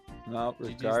 No, GGs,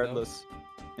 regardless.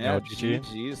 No, Yeah, GG.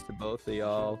 GG's to both of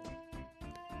y'all.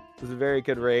 It was a very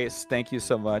good race. Thank you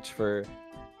so much for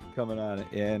coming on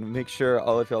in. Make sure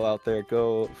all of y'all out there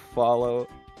go follow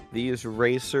these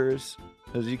racers.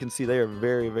 As you can see, they are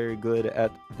very, very good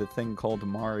at the thing called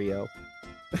Mario.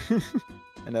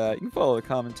 And you can follow the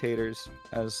commentators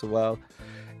as well.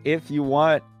 If you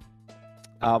want,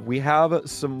 we have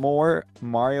some more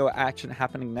Mario action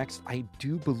happening next. I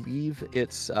do believe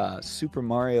it's Super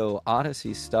Mario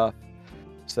Odyssey stuff.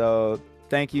 So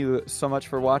thank you so much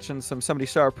for watching some Somebody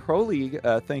Star Pro League.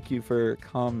 Thank you for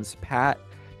comms, Pat.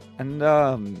 And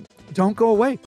don't go away.